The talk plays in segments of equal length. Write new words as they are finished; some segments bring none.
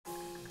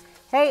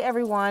Hey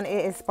everyone,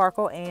 it is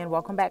Sparkle and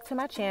welcome back to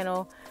my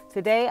channel.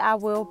 Today I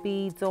will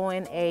be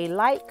doing a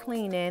light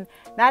cleaning,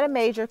 not a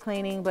major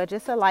cleaning, but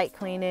just a light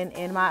cleaning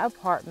in my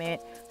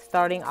apartment,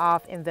 starting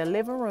off in the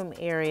living room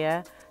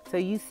area. So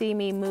you see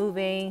me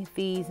moving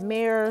these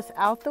mirrors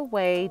out the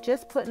way,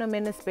 just putting them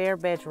in the spare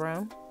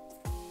bedroom.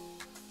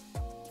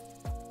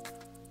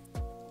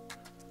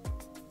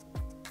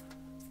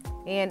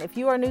 And if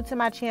you are new to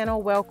my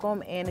channel,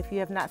 welcome. And if you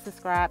have not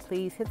subscribed,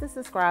 please hit the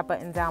subscribe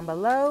button down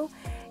below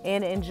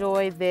and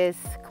enjoy this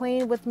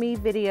clean with me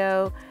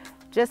video,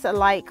 just a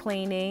light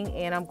cleaning.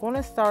 And I'm going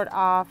to start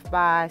off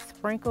by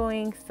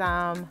sprinkling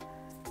some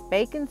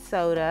baking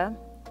soda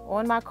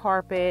on my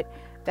carpet.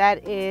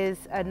 That is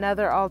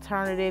another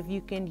alternative you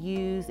can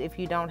use if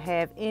you don't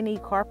have any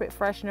carpet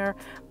freshener,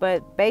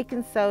 but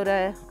baking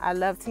soda, I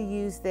love to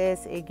use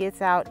this. It gets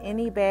out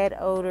any bad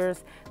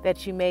odors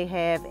that you may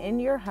have in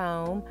your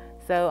home.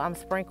 So I'm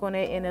sprinkling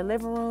it in the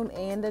living room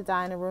and the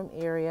dining room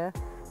area.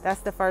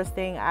 That's the first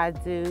thing I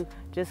do,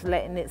 just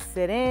letting it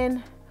sit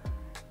in.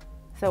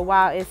 So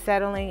while it's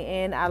settling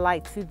in, I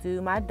like to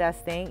do my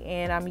dusting,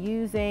 and I'm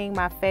using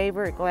my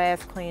favorite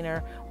glass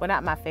cleaner. Well,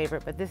 not my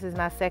favorite, but this is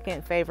my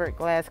second favorite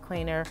glass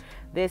cleaner.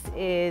 This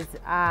is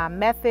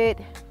Method,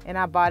 and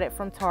I bought it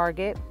from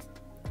Target.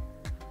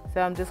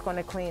 So I'm just going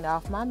to clean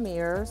off my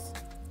mirrors.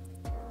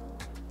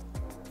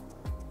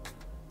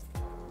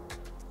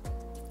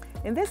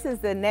 And this is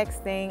the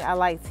next thing I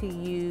like to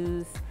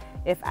use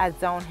if I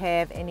don't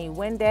have any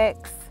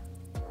Windex.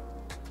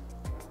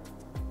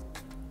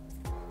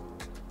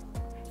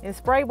 In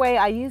Sprayway,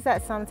 I use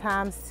that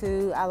sometimes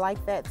too. I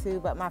like that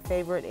too, but my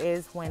favorite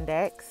is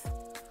Windex.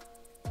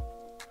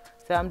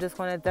 So I'm just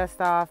going to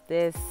dust off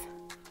this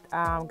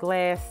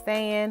glass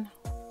stand,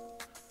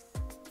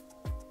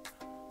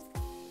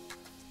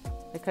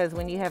 because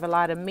when you have a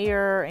lot of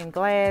mirror and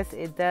glass,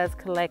 it does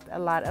collect a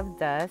lot of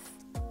dust.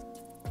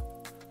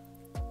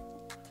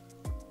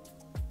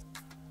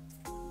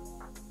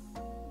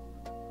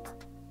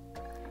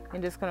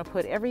 I'm just going to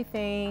put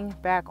everything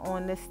back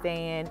on the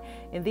stand.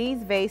 And these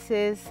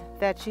vases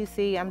that you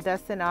see I'm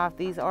dusting off,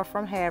 these are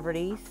from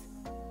Haverty's.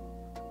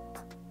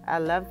 I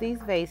love these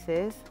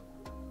vases.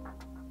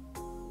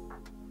 So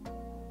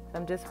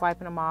I'm just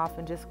wiping them off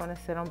and just going to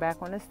sit them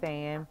back on the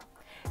stand.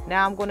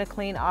 Now I'm going to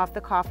clean off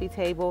the coffee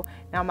table.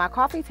 Now my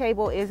coffee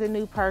table is a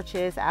new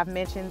purchase. I've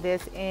mentioned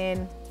this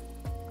in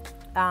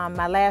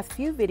my last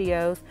few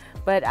videos,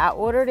 but I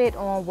ordered it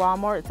on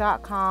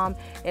walmart.com,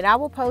 and I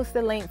will post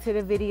a link to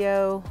the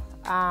video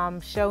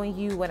showing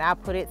you when I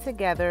put it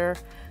together.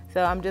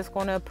 So I'm just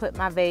going to put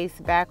my vase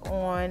back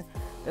on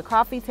the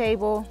coffee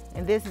table,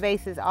 and this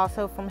vase is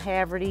also from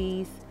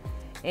Haverty's.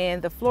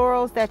 And the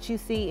florals that you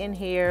see in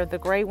here, the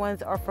gray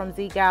ones are from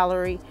Z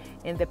Gallerie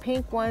and the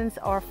pink ones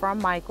are from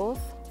Michaels.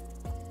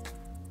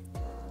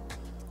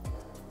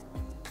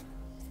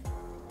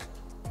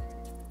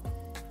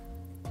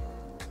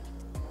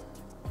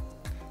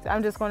 So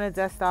I'm just going to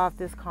dust off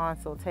this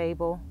console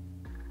table.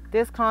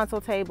 This console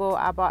table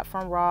I bought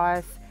from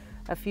Ross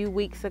a few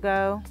weeks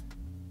ago.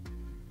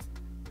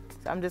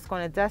 So I'm just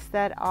going to dust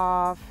that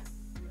off,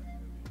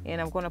 and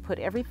I'm going to put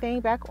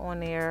everything back on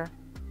there.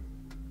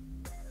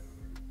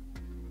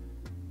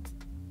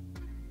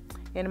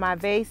 And my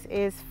vase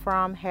is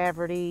from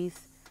Haverty's,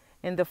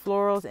 and the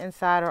florals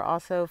inside are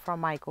also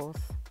from Michaels.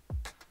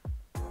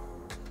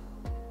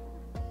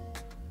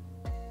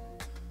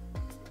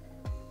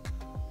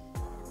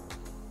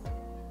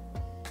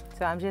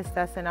 So I'm just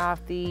dusting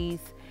off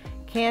these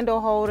candle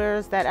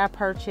holders that I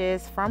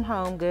purchased from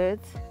Home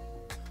Goods.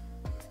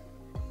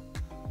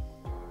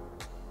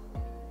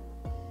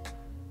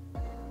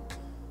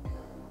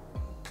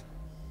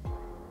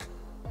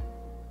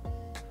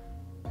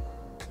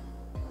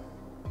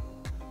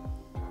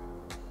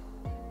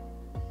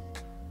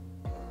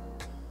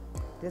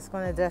 Just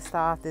going to dust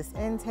off this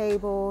end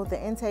table. The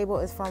end table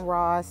is from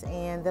Ross,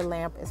 and the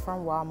lamp is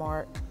from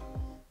Walmart.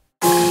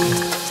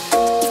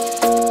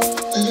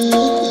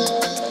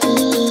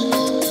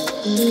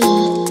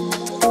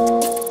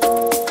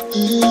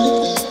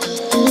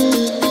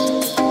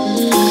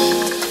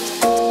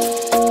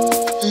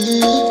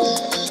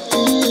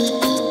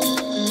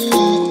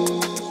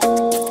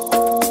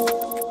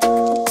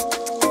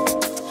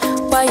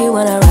 Why you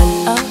wanna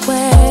run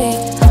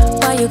away?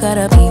 Why you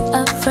gotta be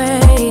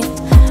afraid?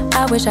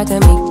 I wish I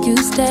could make you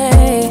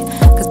stay,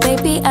 'cause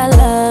baby I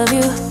love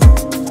you.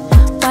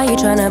 Why you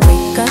tryna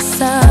break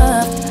us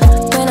up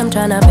when I'm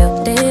tryna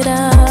build it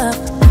up?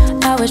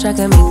 I wish I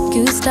could make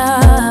you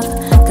stop,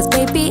 'cause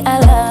baby I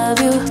love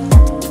you.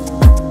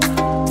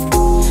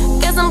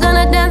 Guess I'm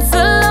gonna dance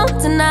alone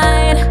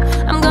tonight.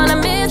 I'm gonna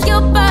miss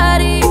your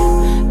body.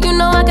 You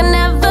know I can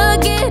never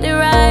get it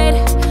right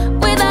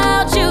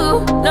without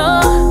you. No,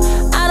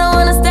 I don't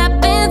wanna step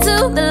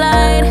into the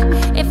light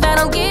if I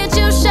don't get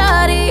you,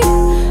 shawty.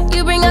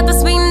 You bring out the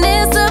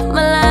sweetness of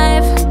my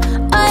life.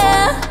 Oh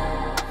yeah.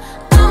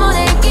 Come on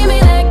and give me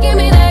that, give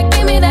me that,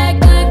 give me that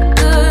good,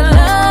 good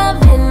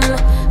loving.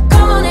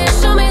 Come on and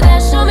show me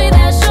that, show me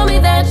that, show me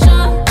that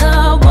you're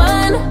the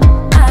one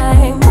I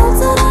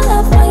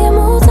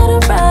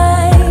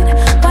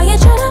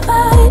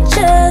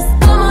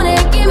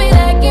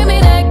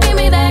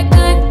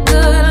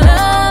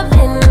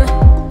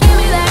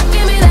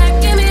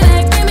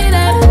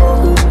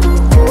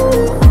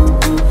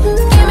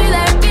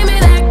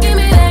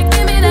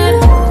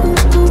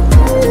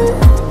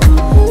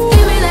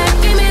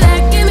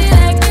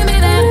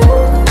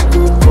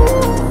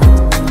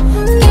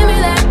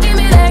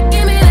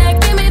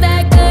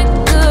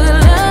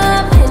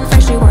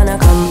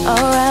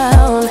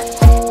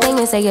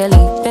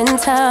in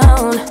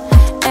town.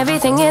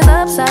 Everything is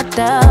upside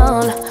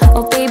down.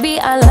 Oh baby,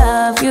 I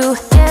love you,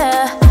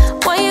 yeah.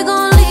 Why you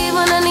gonna leave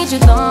when I need you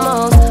the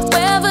most?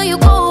 Wherever you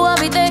go, I'll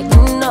be there,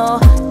 you know.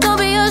 Don't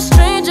be a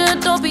stranger,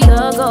 don't be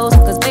a ghost,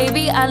 cause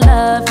baby, I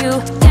love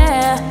you,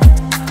 yeah.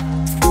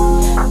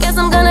 Guess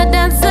I'm gonna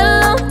dance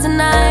alone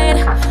tonight.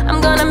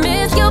 I'm gonna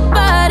miss your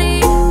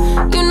body.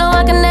 You know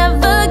I can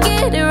never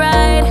get it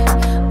right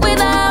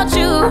without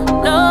you,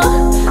 no.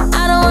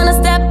 I don't wanna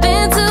step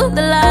into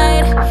the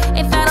light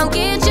if I don't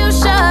get you,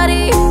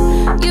 shawty.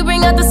 You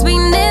bring out the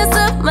sweetness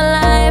of my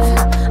life,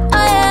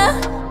 oh yeah.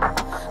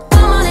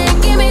 Come on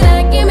and give me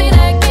that, give me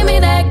that, give me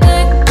that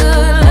good,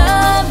 good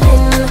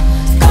loving.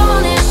 Come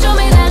on and show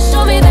me that,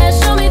 show me that,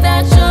 show me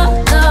that you're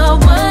the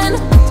one.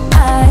 I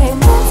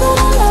move to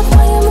the left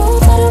while you move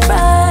to the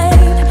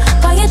right,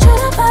 while you try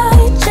to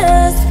fight,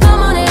 just come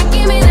on and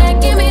give me that,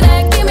 give me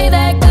that, give me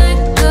that good,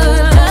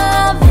 good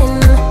loving.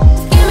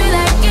 Give me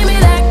that, give me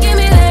that, give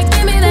me that,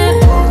 give me that.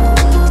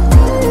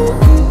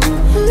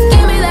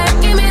 Give me that,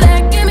 give me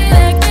that, give me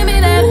that, give me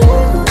that.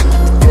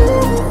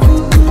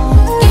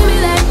 Give me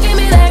that, give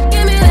me that,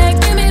 give me that,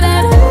 give me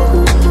that.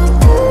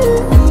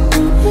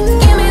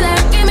 Give me that,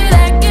 give me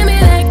that, give me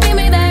that, give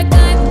me that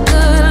good,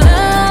 good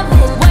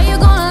loving. Where you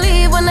gonna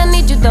leave when I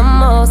need you the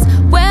most?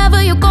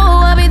 Wherever you go,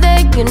 I'll be there,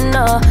 you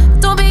know.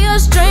 Don't be a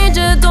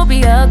stranger, don't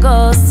be a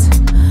ghost.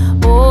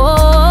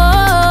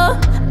 Oh,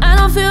 I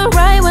don't feel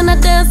right when I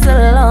dance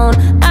alone.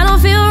 I don't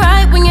feel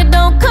right when you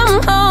don't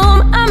come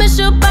home. I miss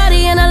your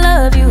body and I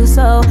love you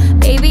so.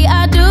 Baby,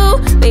 I do,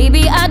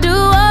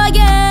 oh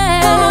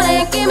yeah. Come on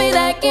and give me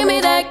that, give me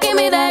that, give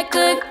me that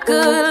good,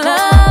 good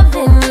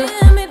loving.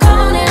 Come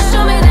on and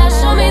show me that,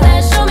 show me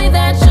that, show me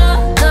that you're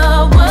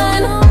the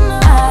one.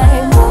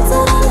 I move to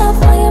the left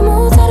while you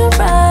move to the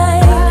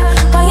right,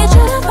 while you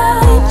try to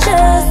fight,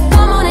 just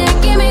come on and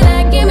give me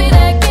that, give me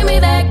that, give me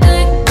that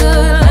good,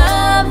 good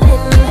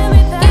loving.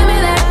 Give me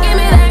that, give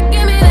me that,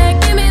 give me that,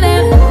 give me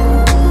that.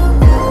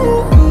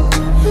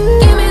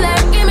 Give me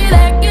that, give me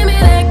that, give me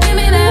that, give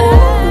me that.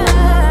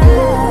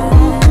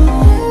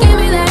 Give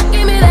me that,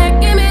 give me that,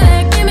 give me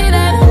that, give me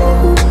that.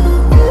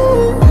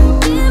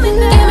 Give me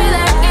that,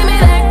 give me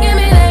that, give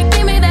me that,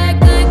 give me that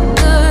good,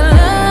 good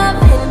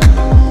loving.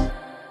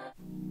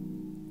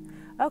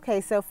 Okay,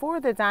 so for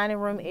the dining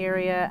room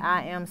area,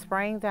 I am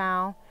spraying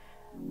down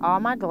all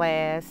my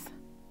glass,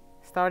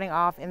 starting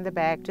off in the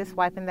back, just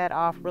wiping that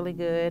off really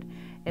good.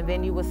 And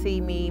then you will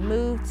see me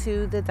move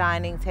to the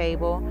dining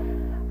table.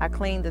 I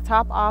clean the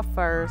top off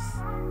first,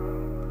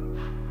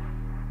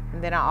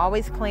 and then I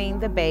always clean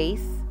the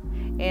base.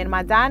 And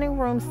my dining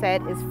room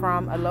set is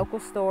from a local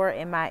store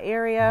in my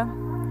area.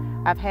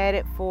 I've had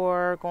it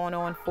for going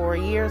on 4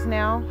 years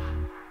now.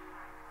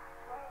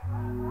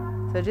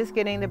 So just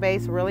getting the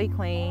base really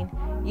clean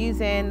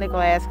using the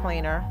glass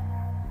cleaner.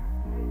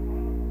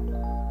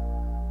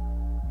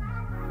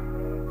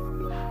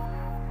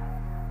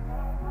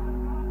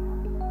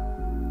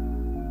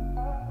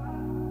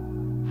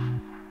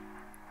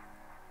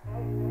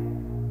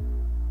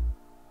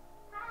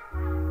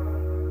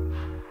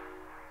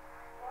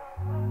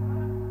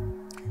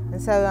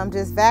 And so I'm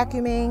just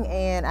vacuuming,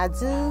 and I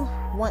do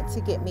want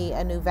to get me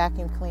a new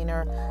vacuum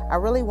cleaner. I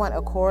really want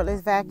a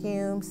cordless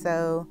vacuum,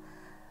 so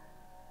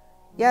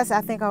yes,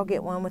 I think I'll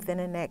get one within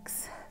the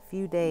next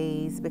few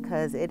days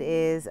because it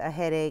is a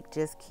headache.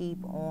 Just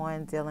keep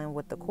on dealing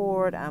with the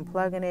cord,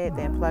 unplugging it,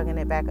 then plugging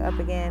it back up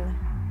again.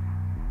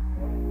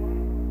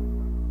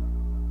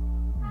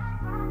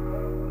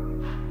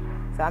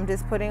 So I'm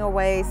just putting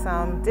away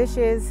some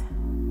dishes,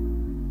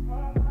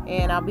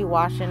 and I'll be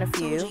washing a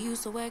few. You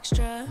so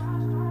extra,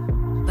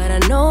 but I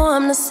know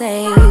I'm the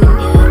same,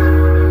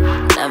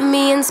 yeah. Love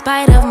me in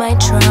spite of my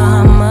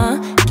trauma.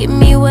 Give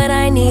me what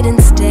I need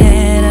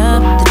instead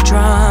of the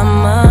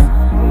drama.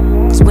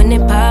 Cause when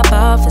it pop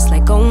off, it's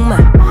like, oh my.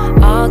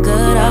 All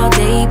good all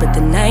day, but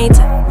the night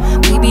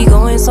we be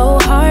going so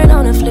hard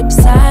on the flip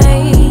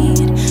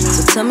side.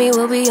 So tell me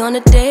what we on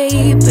a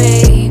day,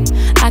 babe.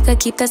 I could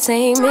keep that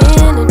same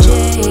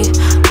energy.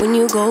 When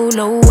you go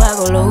low, I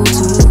go low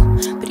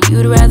too. But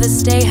you'd rather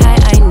stay high,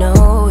 I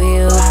know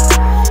you.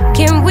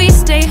 Can we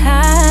stay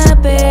high,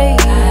 babe?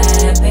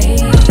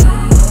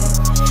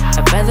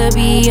 I'd rather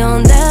be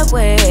on that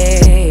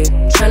way,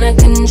 tryna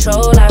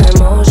control our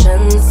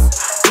emotions.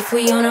 If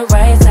we on the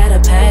right side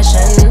of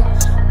passion,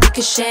 we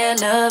could share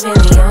love in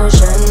the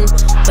ocean.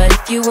 But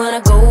if you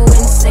wanna go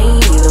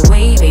insane either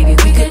way, baby,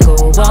 we could go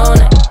all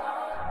night.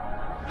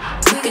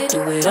 We could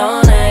do it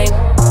all night.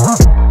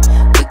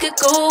 We could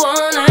go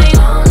all night,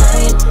 all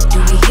night. Do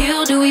we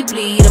heal, do we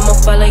bleed? I'ma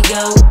follow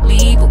your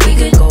lead, but we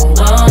could go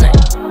all night.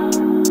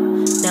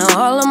 Now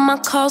all of my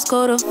calls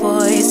go to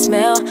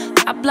voicemail.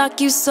 I block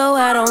you so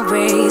I don't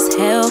raise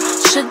hell.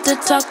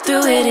 Should've talked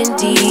through it in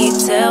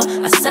detail.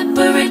 Our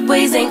separate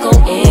ways ain't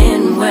gon'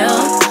 end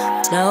well,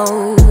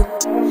 no.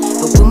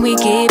 But when we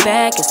get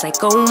back, it's like,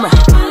 oh my.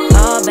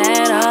 All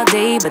bad all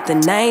day, but the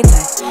night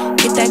I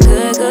get that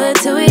good, good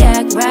till we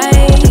act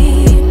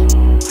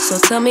right. So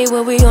tell me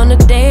what we on the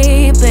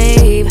day,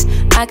 babe.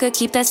 I could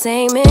keep that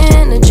same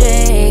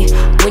energy.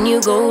 When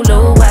you go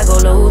low, I go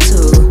low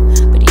too.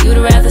 But you'd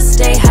rather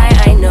stay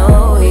high, I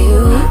know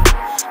you.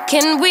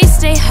 Can we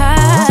stay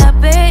high,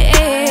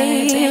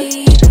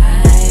 babe?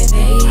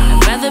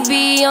 I'd rather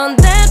be on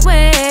that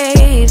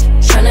wave,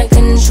 tryna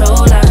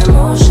control our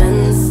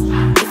emotions.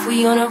 If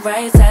we on the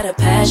right side of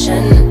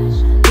passion,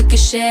 we could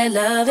share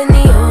love in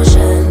the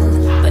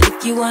ocean. But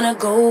if you wanna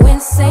go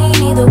insane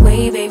either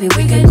way, baby,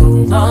 we could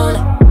go on.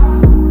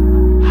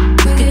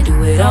 We could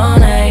do it all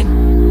night.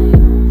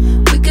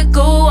 We could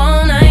go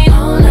all night,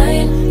 all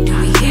night. Do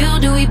we heal,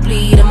 do we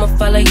bleed? I'ma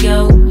follow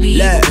your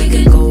lead. We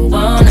could go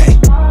all night.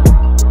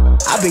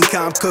 I've been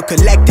calm, cool,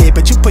 collected,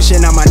 but you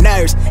pushing on my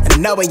nerves. And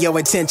I'm knowing your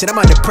intention, I'm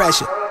under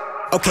pressure.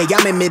 Okay,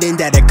 I'm admitting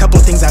that a couple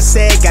things I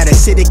said got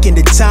acidic in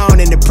the tone.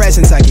 In the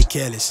presence, I get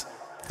careless.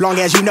 Long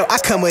as you know I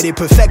come with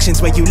imperfections.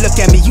 When you look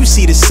at me, you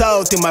see the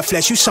soul through my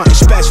flesh. You something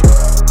special.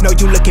 Know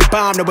you looking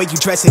bomb, the way you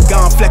dress it,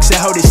 gone. Flex it,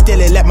 hold it still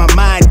and let my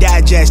mind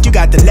digest. You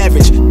got the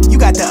leverage, you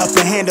got the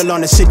upper handle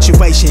on the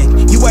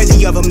situation. You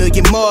worthy of a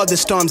million more of the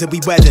storms that we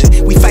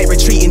weathered. We fight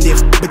retreating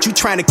this, but you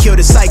trying to kill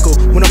the cycle.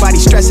 When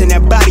nobody's stressing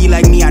that body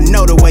like me, I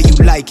know the way you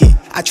like it.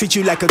 I treat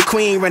you like a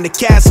queen, run the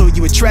castle,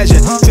 you a treasure.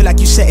 Feel like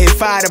you setting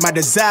fire to my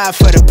desire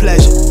for the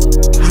pleasure.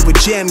 You a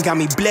gem, got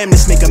me blim,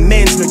 let's make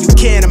amends. Know you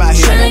can, I'm out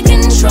here trying to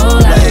control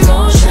our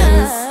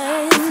emotions.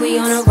 If we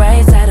on the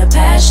right side of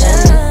passion,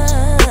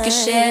 we can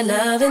share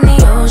love in the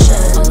ocean.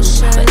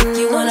 But if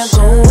you wanna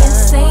go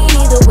insane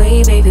either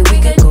way, baby, we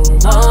could go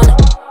on.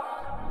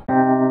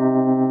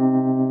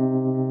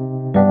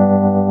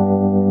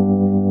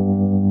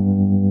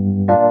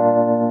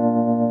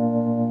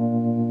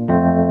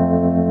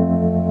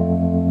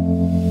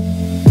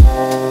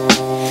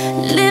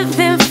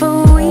 Living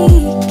for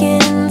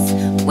weekends,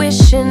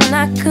 wishing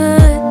I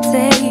could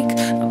take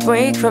a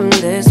break from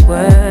this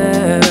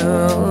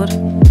world.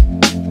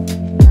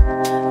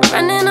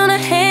 Running on a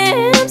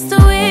hamster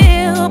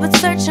wheel, but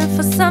searching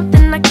for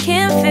something I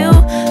can't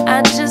feel.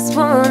 I just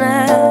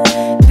wanna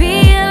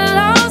be a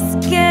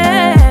lost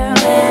girl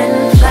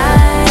and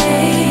fly.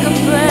 Take a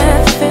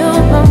breath, feel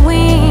my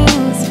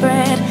wings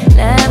spread,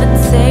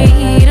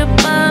 levitate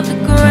above the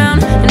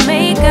ground and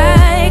make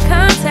eye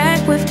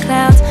contact with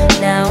clouds.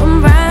 Now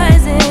I'm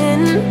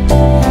rising,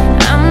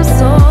 I'm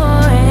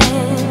soaring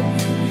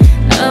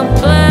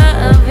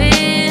above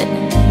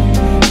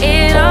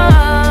it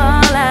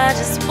all. I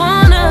just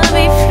wanna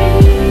be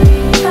free.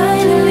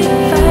 Finally,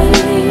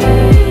 finally,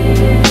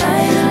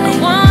 finally. I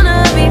wanna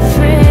be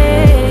free.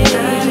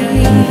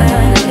 Finally,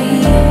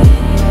 finally.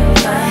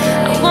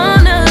 I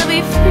wanna be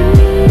free.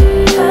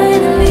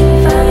 Finally,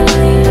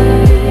 finally,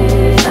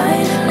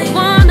 finally. I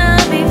wanna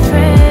be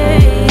free.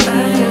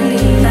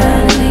 Finally,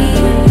 finally,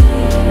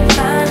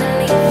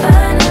 finally,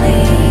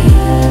 finally.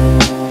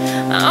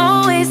 I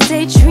always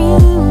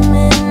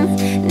daydreaming,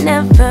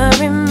 never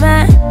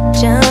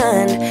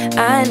imagine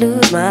I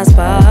lose my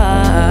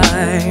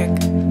spark.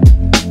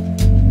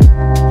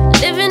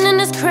 Living in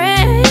this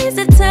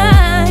crazy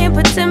time,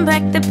 putting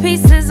back the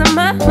pieces of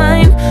my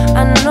mind.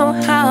 I know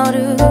how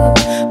to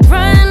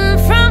run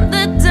from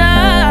the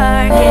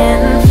dark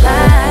and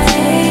fly.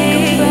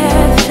 Take a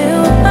breath,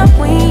 feel my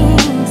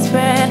wings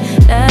spread,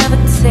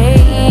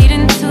 levitate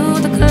into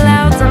the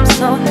clouds. I'm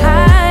so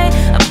high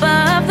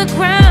above the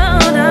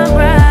ground. I'm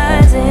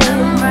rising,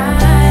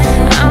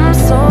 I'm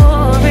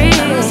soaring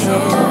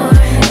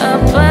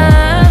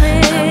above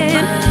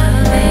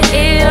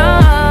it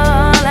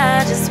all.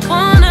 I just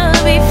wanna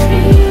be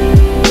free.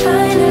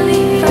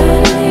 Finally,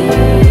 finally,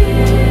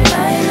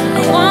 finally.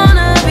 I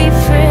wanna be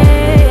free.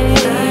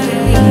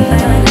 Finally,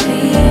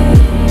 finally.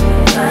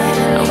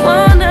 I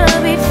wanna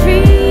be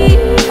free.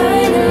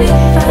 Finally,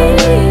 finally,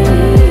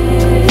 finally.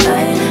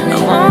 I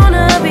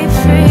wanna be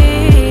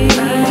free.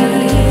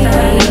 Finally,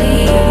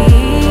 finally,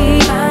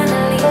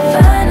 finally,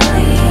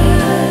 finally.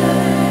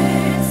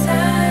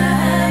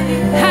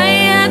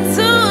 Higher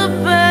to a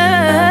bird.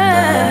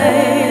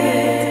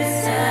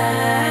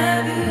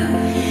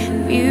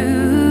 You,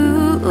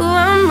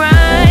 I'm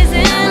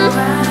rising,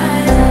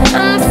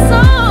 I'm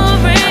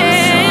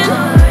soaring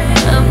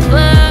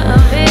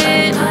above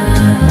it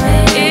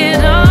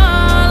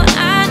all.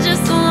 I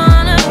just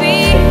wanna be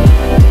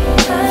free.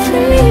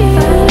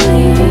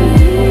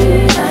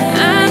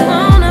 I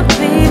wanna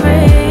be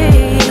free.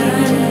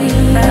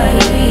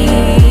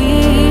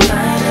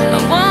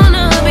 I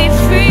wanna be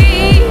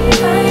free.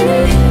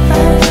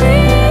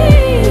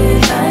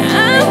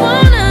 I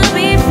wanna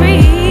be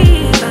free.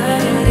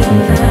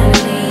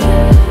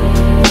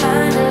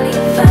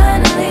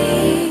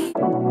 Finally.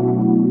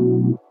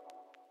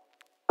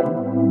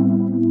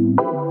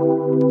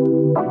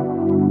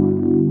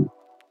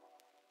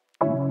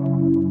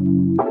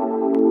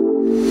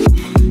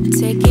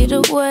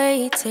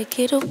 Take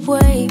it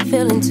away,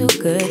 feeling too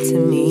good to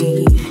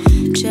me.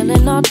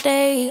 Chilling all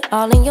day,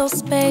 all in your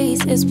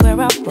space is where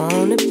I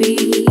wanna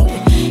be.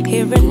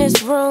 Here in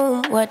this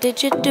room, what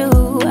did you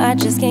do? I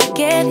just can't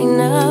get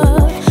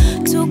enough.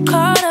 Too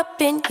caught up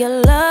in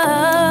your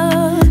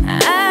love.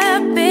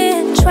 I've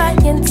been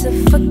trying to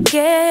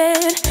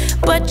forget,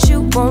 but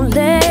you won't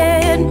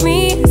let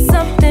me.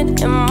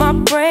 something in my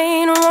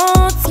brain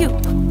wants you.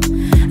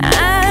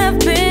 I've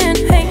been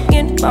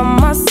hanging by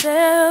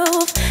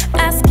myself,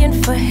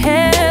 asking for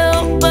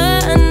help,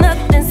 but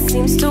nothing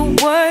seems to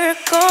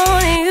work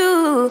on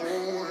you.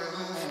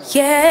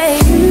 Yeah,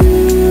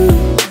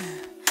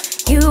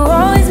 you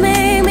always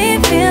make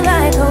me feel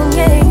like home.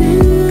 Yeah,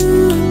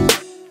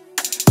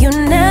 you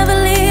never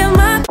leave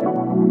my.